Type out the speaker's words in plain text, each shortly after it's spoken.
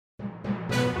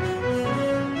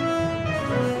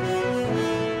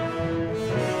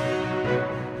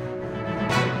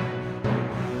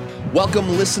Welcome,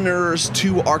 listeners,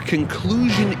 to our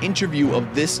conclusion interview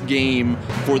of this game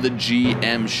for the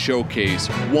GM Showcase,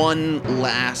 One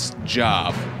Last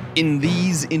Job. In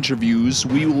these interviews,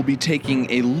 we will be taking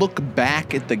a look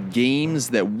back at the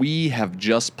games that we have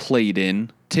just played in,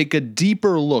 take a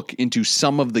deeper look into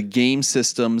some of the game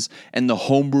systems and the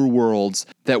homebrew worlds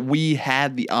that we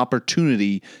had the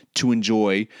opportunity to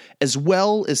enjoy, as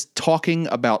well as talking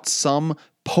about some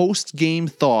post-game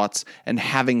thoughts and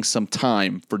having some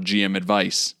time for GM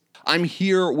advice. I'm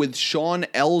here with Shawn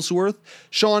Ellsworth.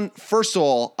 Shawn, first of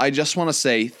all, I just want to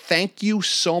say thank you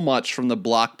so much from the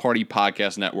Block Party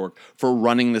Podcast Network for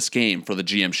running this game for the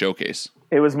GM Showcase.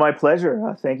 It was my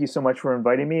pleasure. Thank you so much for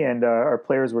inviting me, and our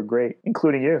players were great,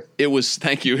 including you.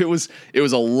 Thank you. It was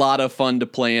a lot of fun to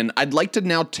play in. I'd like to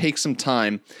now take some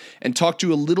time and talk to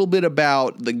you a little bit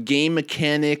about the game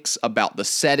mechanics, about the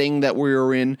setting that we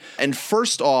were in. And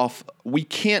first off, we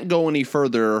can't go any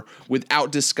further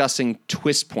without discussing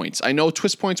twist points. I know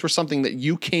twist points were something that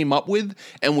you came up with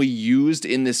and we used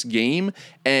in this game,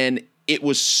 and it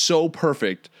was so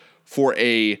perfect for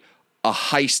a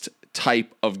heist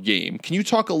type of game. Can you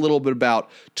talk a little bit about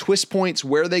twist points,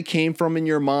 where they came from in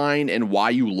your mind, and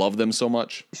why you love them so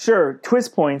much? Sure.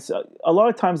 Twist points, a lot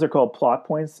of times they're called plot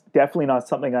points. Definitely not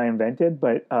something I invented,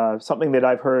 but something that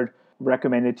I've heard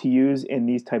recommended to use in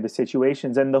these type of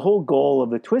situations. And the whole goal of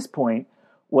the twist point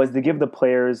was to give the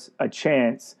players a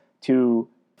chance to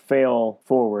fail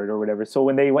forward or whatever. So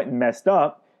when they went and messed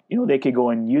up, they could go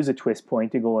and use a twist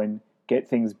point to go and get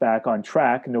things back on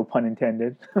track, no pun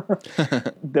intended.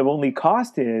 The only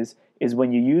cost is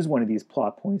when you use one of these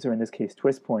plot points, or in this case,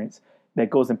 twist points, that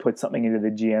goes and puts something into the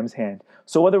GM's hand.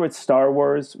 So whether it's Star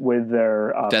Wars with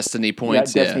their Destiny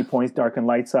points, Destiny points, Dark and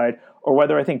Light Side, or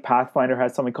whether I think Pathfinder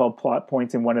has something called plot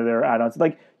points in one of their add-ons.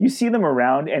 Like, you see them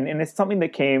around, and it's something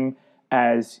that came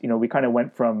as, we kind of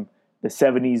went from the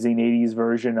 70s and 80s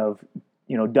version of,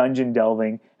 dungeon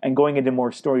delving and going into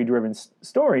more story-driven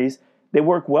stories. They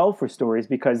work well for stories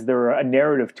because they're a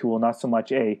narrative tool, not so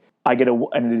much I get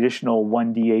an additional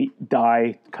 1d8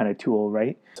 die kind of tool,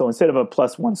 right? So instead of a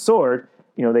 +1 sword,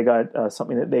 they got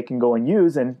something that they can go and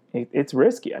use, and it's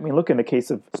risky. I mean, look, in the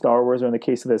case of Star Wars or in the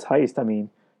case of this heist, I mean,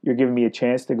 you're giving me a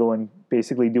chance to go and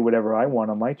basically do whatever I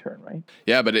want on my turn, right?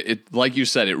 Yeah, but it like you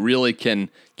said, it really can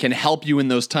help you in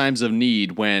those times of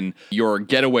need when your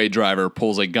getaway driver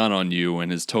pulls a gun on you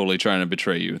and is totally trying to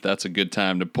betray you. That's a good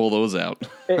time to pull those out.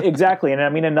 Exactly. And I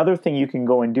mean, another thing you can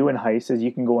go and do in heists is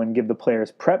you can go and give the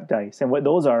players prep dice. And what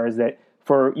those are is that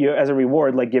for you, as a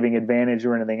reward, like giving advantage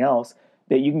or anything else,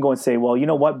 that you can go and say, well, you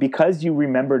know what, because you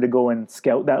remember to go and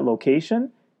scout that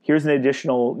location, here's an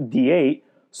additional D8,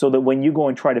 so that when you go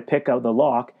and try to pick out the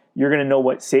lock, you're going to know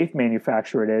what safe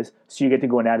manufacturer it is, so you get to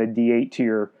go and add a D8 to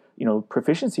your,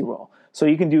 proficiency roll. So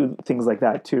you can do things like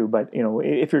that too. But,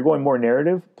 if you're going more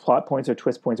narrative, plot points or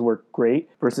twist points work great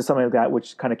versus something like that,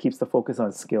 which kind of keeps the focus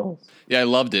on skills. Yeah, I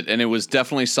loved it. And it was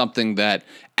definitely something that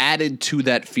added to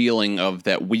that feeling of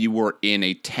that we were in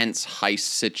a tense heist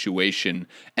situation,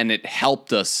 and it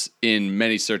helped us in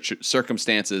many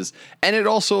circumstances. And it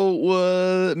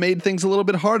also made things a little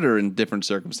bit harder in different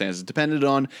circumstances, depended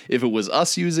on if it was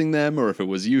us using them or if it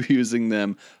was you using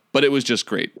them. But it was just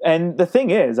great. And the thing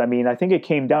is, I mean, I think it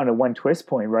came down to one twist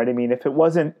point, right? I mean, if it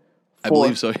wasn't I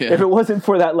believe so, yeah. If it wasn't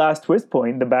for that last twist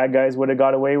point, the bad guys would have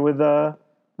got away with the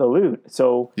loot.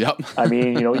 So, yep. I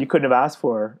mean, you couldn't have asked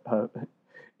for, them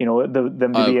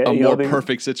to be a more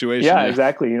perfect situation. Yeah,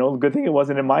 exactly. Good thing it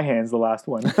wasn't in my hands, the last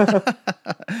one.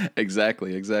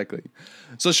 Exactly.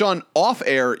 So, Shawn, off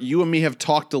air, you and me have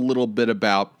talked a little bit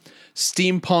about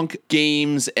steampunk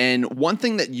games, and one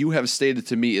thing that you have stated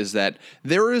to me is that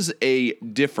there is a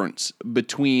difference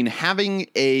between having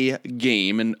a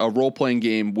game and a role-playing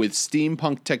game with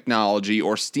steampunk technology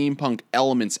or steampunk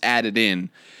elements added in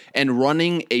and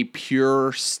running a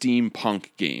pure steampunk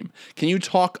game. Can you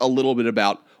talk a little bit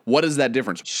about what is that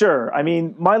difference? Sure. I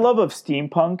mean, my love of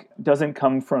steampunk doesn't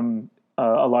come from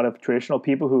a lot of traditional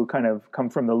people who kind of come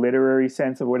from the literary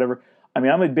sense of whatever. I mean,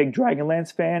 I'm a big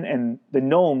Dragonlance fan, and the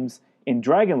gnomes in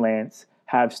Dragonlance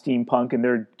have steampunk, and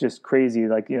they're just crazy.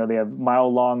 Like, they have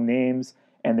mile-long names,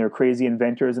 and they're crazy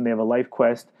inventors, and they have a life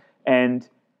quest. And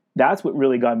that's what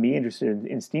really got me interested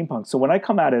in steampunk. So when I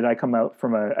come at it, I come out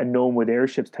from a gnome with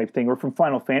airships type thing, or from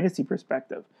Final Fantasy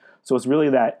perspective. So it's really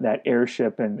that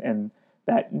airship and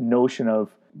that notion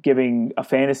of giving a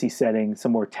fantasy setting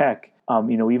some more tech.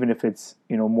 Even if it's,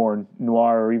 more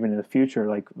noir or even in the future,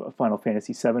 like Final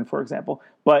Fantasy VII, for example.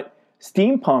 But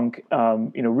steampunk,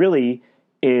 really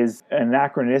is an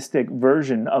anachronistic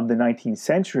version of the 19th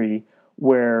century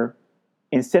where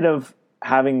instead of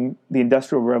having the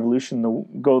Industrial Revolution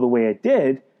go the way it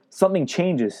did, something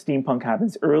changes. Steampunk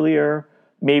happens earlier.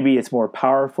 Maybe it's more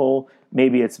powerful.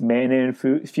 Maybe it's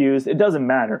man-infused. It doesn't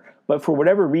matter. But for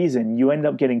whatever reason, you end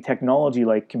up getting technology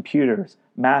like computers,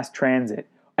 mass transit,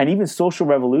 and even social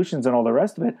revolutions and all the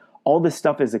rest of it. All this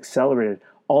stuff is accelerated.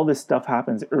 All this stuff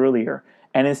happens earlier.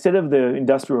 And instead of the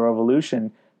Industrial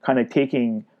Revolution kind of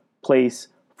taking place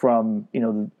from,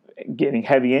 getting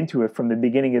heavy into it from the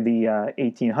beginning of the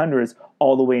 1800s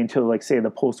all the way until, like, say,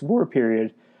 the post-war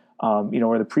period,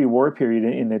 or the pre-war period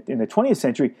in the 20th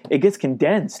century, it gets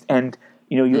condensed. And,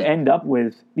 you end up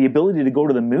with the ability to go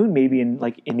to the moon maybe in the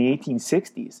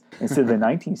 1860s instead of the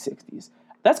 1960s.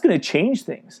 That's going to change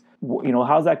things.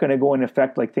 How's that going to go and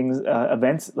affect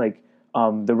events like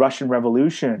the Russian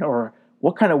Revolution, or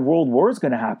what kind of world war is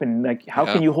going to happen? Like, how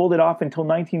can you hold it off until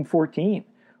 1914,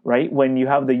 right? When you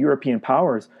have the European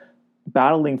powers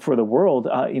battling for the world,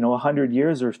 100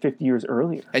 years or 50 years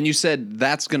earlier. And you said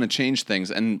that's going to change things.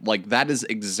 And that is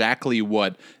exactly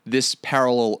what this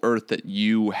parallel Earth that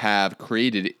you have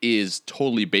created is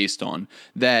totally based on.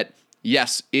 That,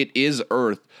 yes, it is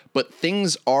Earth, but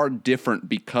things are different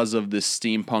because of this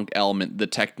steampunk element. The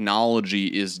technology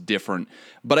is different.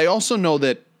 But I also know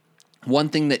that one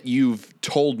thing that you've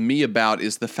told me about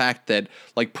is the fact that,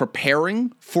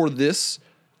 preparing for this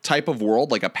type of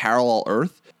world, like a parallel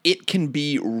Earth, it can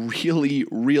be really,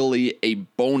 really a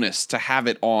bonus to have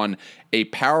it on a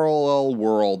parallel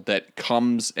world that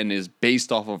comes and is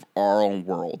based off of our own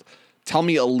world. Tell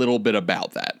me a little bit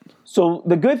about that. So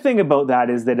the good thing about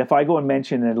that is that if I go and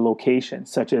mention a location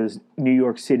such as New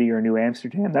York City or New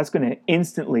Amsterdam, that's going to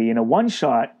instantly, in a one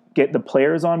shot, get the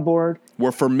players on board.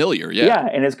 We're familiar, yeah. Yeah,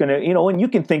 and it's going to, and you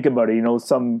can think about it,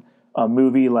 some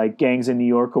movie like Gangs in New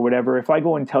York or whatever. If I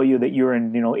go and tell you that you're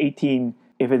in,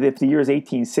 if the year is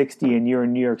 1860 and you're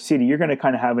in New York City, you're going to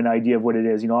kind of have an idea of what it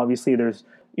is. Obviously there's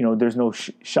no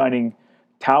shining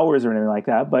towers or anything like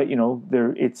that, but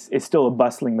it's still a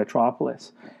bustling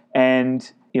metropolis.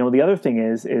 And the other thing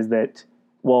is that,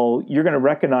 well, you're going to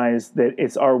recognize that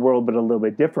it's our world, but a little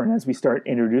bit different as we start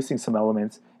introducing some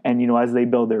elements. And as they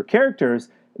build their characters,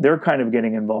 they're kind of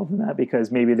getting involved in that because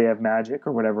maybe they have magic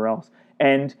or whatever else.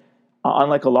 And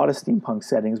unlike a lot of steampunk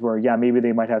settings where, maybe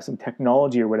they might have some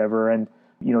technology or whatever, and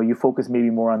you focus maybe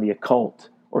more on the occult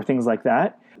or things like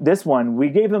that. This one, we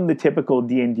gave them the typical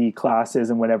D&D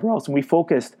classes and whatever else, and we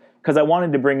focused because I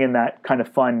wanted to bring in that kind of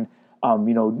fun,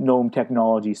 gnome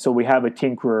technology. So we have a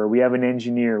tinkerer, we have an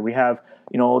engineer, we have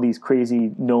all these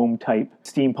crazy gnome type,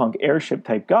 steampunk airship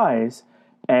type guys,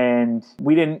 and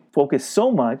we didn't focus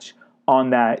so much on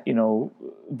that,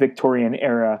 Victorian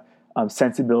era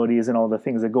sensibilities and all the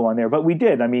things that go on there. But we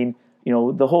did. I mean,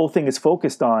 the whole thing is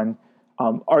focused on,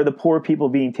 are the poor people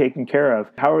being taken care of?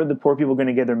 How are the poor people going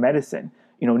to get their medicine?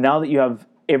 Now that you have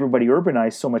everybody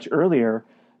urbanized so much earlier,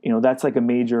 that's like a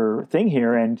major thing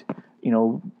here. And,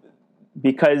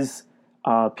 because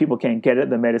people can't get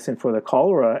the medicine for the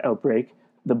cholera outbreak,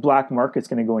 the black market's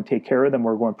going to go and take care of them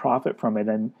or go and profit from it.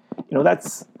 And,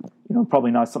 that's,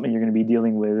 probably not something you're going to be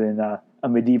dealing with in a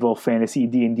medieval fantasy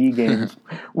D&D game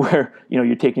where,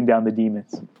 you're taking down the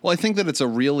demons. Well, I think that it's a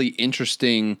really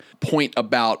interesting point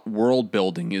about world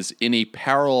building is in a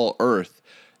parallel Earth,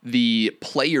 the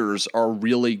players are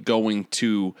really going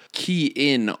to key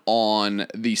in on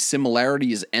the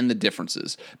similarities and the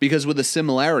differences. Because with the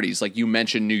similarities, like you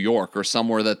mentioned New York or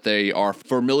somewhere that they are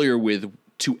familiar with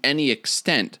to any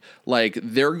extent,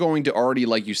 they're going to already,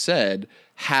 like you said,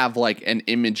 have an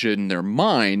image in their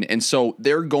mind. And so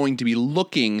they're going to be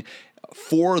looking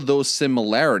for those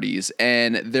similarities,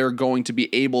 and they're going to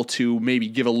be able to maybe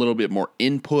give a little bit more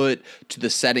input to the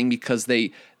setting because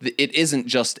it isn't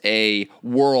just a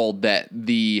world that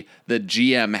the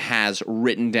GM has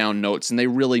written down notes and they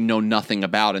really know nothing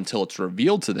about until it's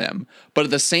revealed to them. But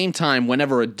at the same time,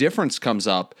 whenever a difference comes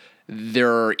up,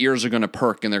 their ears are going to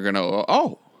perk and they're going to,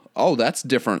 oh, that's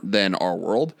different than our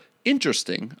world.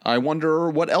 Interesting. I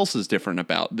wonder what else is different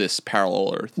about this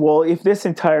parallel Earth. Well, if this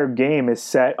entire game is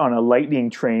set on a lightning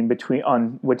train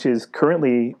which is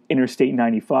currently Interstate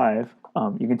 95,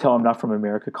 you can tell I'm not from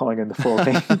America calling it the full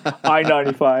thing,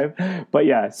 I-95. But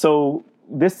yeah, so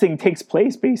this thing takes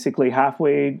place basically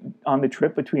halfway on the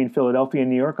trip between Philadelphia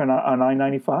and New York on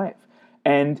I-95,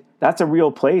 and that's a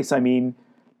real place. I mean,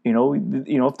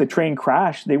 if the train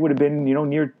crashed, they would have been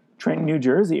near Trenton, New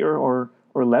Jersey, or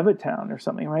Levittown or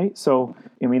something, right? So,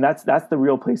 I mean, that's the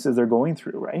real places they're going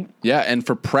through, right? Yeah, and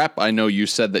for prep, I know you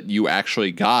said that you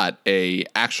actually got a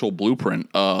actual blueprint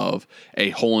of a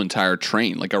whole entire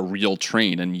train, like a real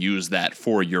train, and used that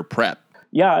for your prep.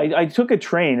 Yeah, I took a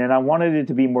train, and I wanted it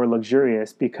to be more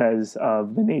luxurious because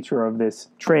of the nature of this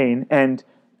train. And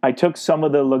I took some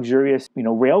of the luxurious,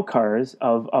 rail cars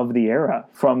of the era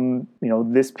from,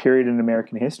 this period in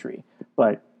American history,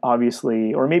 but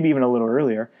obviously, or maybe even a little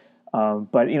earlier.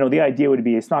 But the idea would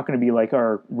be it's not going to be like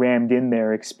our rammed in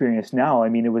there experience now. I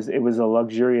mean, it was a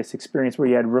luxurious experience where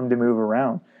you had room to move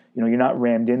around. You're not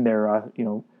rammed in there,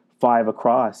 5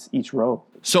 across each row.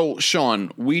 So,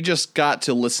 Shawn, we just got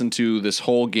to listen to this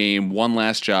whole game, One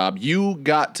Last Job. You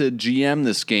got to GM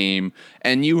this game,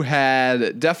 and you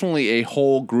had definitely a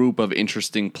whole group of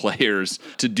interesting players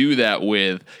to do that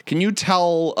with. Can you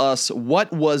tell us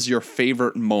what was your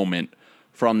favorite moment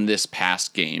from this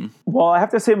past game? Well, I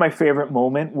have to say my favorite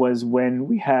moment was when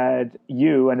we had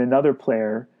you and another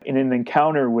player in an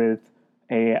encounter with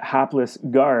a hapless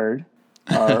guard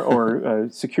or a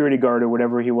security guard or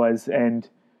whatever he was, and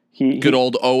Good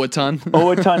old owe a ton.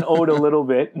 Owe a ton, owed a little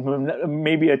bit,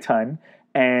 maybe a ton.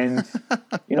 And,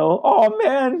 oh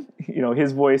man,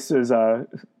 his voice is,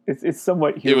 it's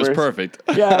somewhat humorous. It was perfect.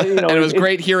 Yeah. And it was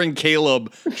great hearing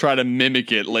Caleb try to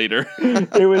mimic it later. It's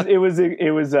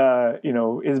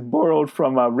borrowed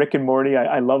from Rick and Morty.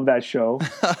 I love that show.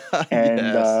 And,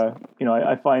 yes.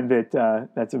 I find that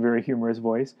that's a very humorous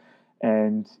voice.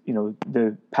 And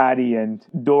the Patty and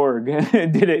Dorg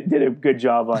did a good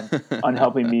job on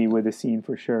helping me with the scene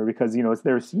for sure, because it's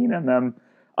their scene and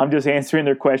I'm just answering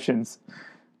their questions,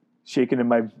 shaking in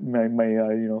my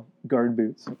guard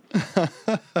boots.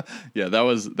 Yeah, that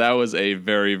was a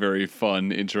very, very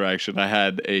fun interaction. I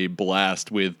had a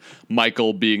blast with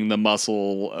Michael being the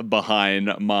muscle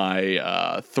behind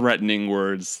my threatening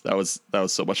words. That was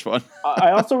so much fun.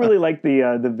 I also really liked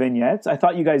the vignettes. I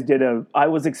thought you guys did I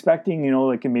was expecting,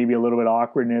 like maybe a little bit of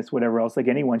awkwardness, whatever else, like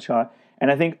any one shot.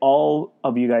 And I think all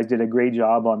of you guys did a great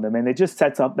job on them. And it just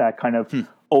sets up that kind of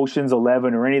Ocean's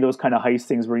 11 or any of those kind of heist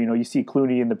things where, you see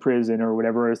Clooney in the prison or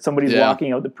whatever, or somebody's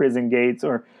walking out the prison gates,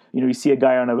 or, you see a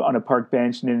guy on a park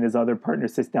bench and then his other partner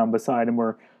sits down beside him,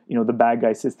 or, the bad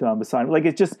guy sits down beside him. Like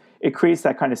it creates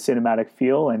that kind of cinematic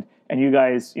feel. And you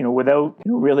guys, without,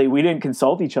 really, we didn't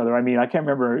consult each other. I mean, I can't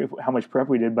remember how much prep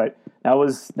we did, but that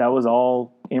was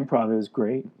all improv. It was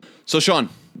great. So, Shawn,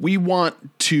 we want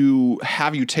to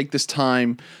have you take this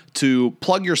time to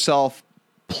plug yourself,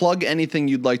 plug anything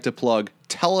you'd like to plug.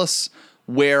 Tell us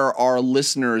where our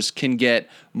listeners can get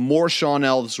more Shawn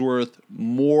Ellsworth,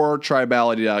 more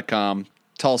Tribality.com.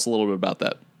 Tell us a little bit about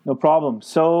that. No problem.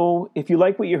 So if you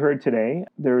like what you heard today,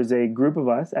 there's a group of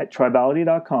us at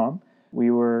Tribality.com.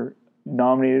 We were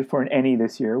nominated for an Emmy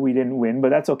this year. We didn't win, but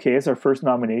that's okay. It's our first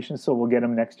nomination, so we'll get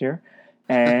them next year.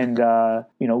 And,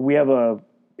 we have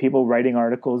people writing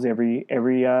articles every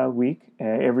week,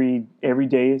 every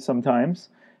day sometimes.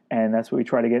 And that's what we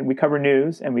try to get. We cover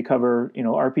news and we cover,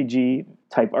 RPG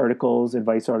type articles,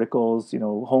 advice articles,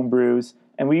 homebrews.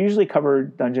 And we usually cover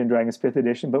Dungeons & Dragons 5th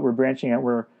edition, but we're branching out.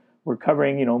 We're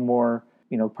covering, more,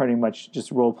 pretty much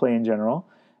just role play in general,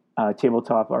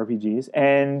 tabletop RPGs.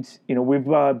 And, we've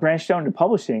branched out into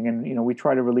publishing, and, we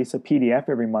try to release a PDF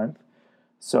every month.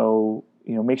 So,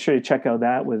 make sure to check out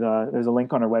that there's a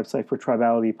link on our website for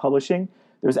Tribality Publishing.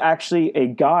 There's actually a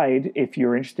guide if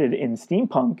you're interested in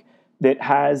steampunk that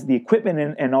has the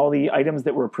equipment and all the items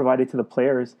that were provided to the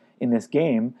players in this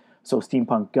game. So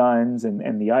steampunk guns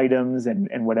and the items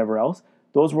and whatever else.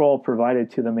 Those were all provided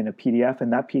to them in a PDF,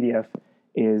 and that PDF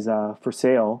is for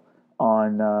sale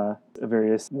on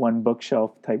various one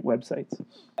bookshelf type websites.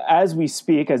 As we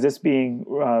speak, as this being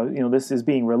this is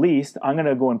being released, I'm going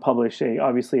to go and publish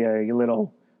obviously a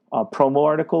little promo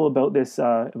article about this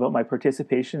about my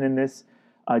participation in this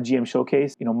GM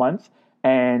Showcase month.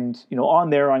 And,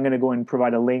 on there, I'm going to go and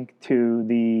provide a link to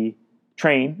the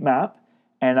train map,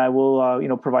 and I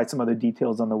will, provide some other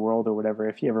details on the world or whatever.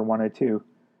 If you ever wanted to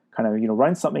kind of,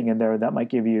 run something in there, that might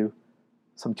give you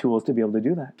some tools to be able to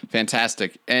do that.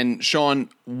 Fantastic. And Shawn,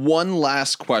 one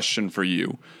last question for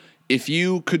you. If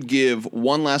you could give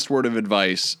one last word of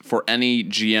advice for any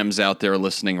GMs out there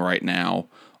listening right now,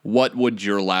 what would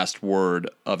your last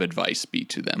word of advice be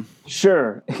to them?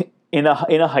 Sure. In a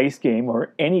heist game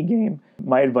or any game,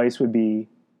 my advice would be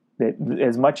that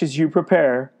as much as you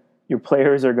prepare, your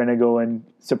players are going to go and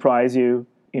surprise you,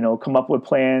 come up with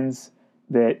plans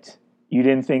that you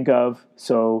didn't think of.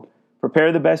 So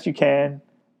prepare the best you can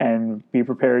and be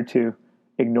prepared to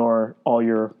ignore all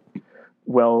your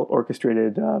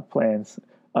well-orchestrated plans.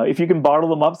 If you can bottle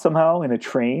them up somehow in a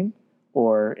train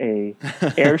or a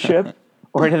airship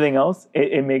or anything else,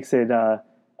 it makes it a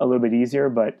little bit easier,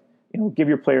 but give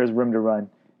your players room to run.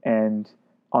 And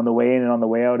on the way in and on the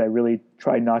way out, I really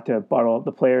tried not to bottle up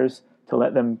the players, to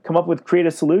let them come up with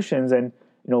creative solutions and,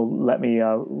 let me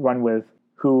run with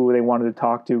who they wanted to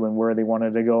talk to and where they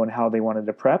wanted to go and how they wanted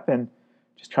to prep. And,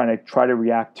 just try to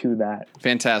react to that.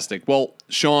 Fantastic. Well,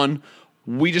 Shawn,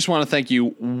 we just want to thank you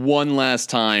one last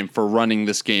time for running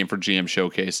this game for GM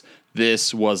Showcase.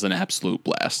 This was an absolute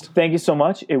blast. Thank you so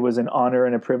much. It was an honor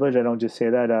and a privilege. I don't just say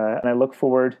that. And I look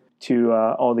forward to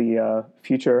all the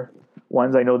future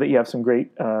ones. I know that you have some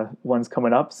great ones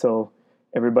coming up. So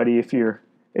everybody, if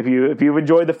you've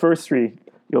enjoyed the first 3,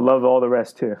 you'll love all the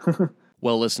rest too.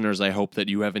 Well, listeners, I hope that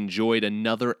you have enjoyed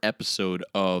another episode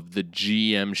of the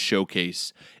GM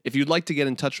Showcase. If you'd like to get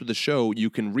in touch with the show,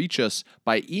 you can reach us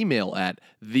by email at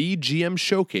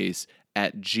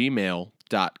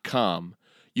thegmshowcase@gmail.com.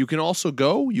 You can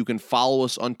also you can follow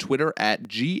us on Twitter at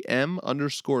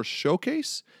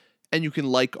GM_showcase, and you can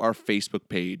like our Facebook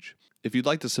page. If you'd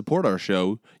like to support our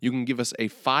show, you can give us a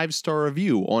 5-star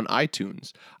review on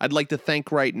iTunes. I'd like to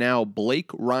thank right now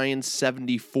Blake Ryan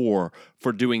 74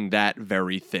 for doing that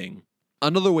very thing.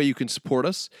 Another way you can support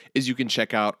us is you can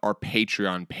check out our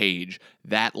Patreon page.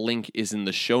 That link is in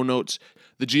the show notes.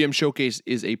 The GM Showcase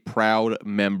is a proud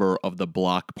member of the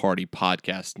Block Party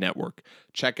Podcast Network.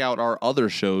 Check out our other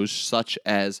shows such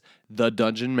as The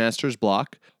Dungeon Master's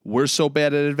Block, We're So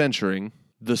Bad at Adventuring,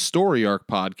 The Story Arc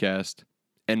Podcast,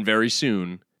 and very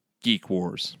soon, Geek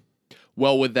Wars.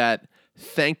 Well, with that,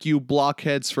 thank you,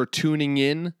 Blockheads, for tuning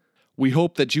in. We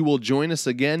hope that you will join us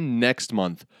again next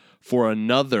month for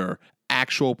another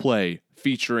actual play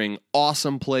featuring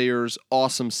awesome players,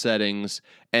 awesome settings,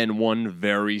 and one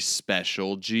very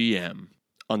special GM.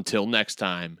 Until next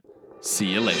time,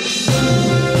 see you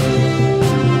later.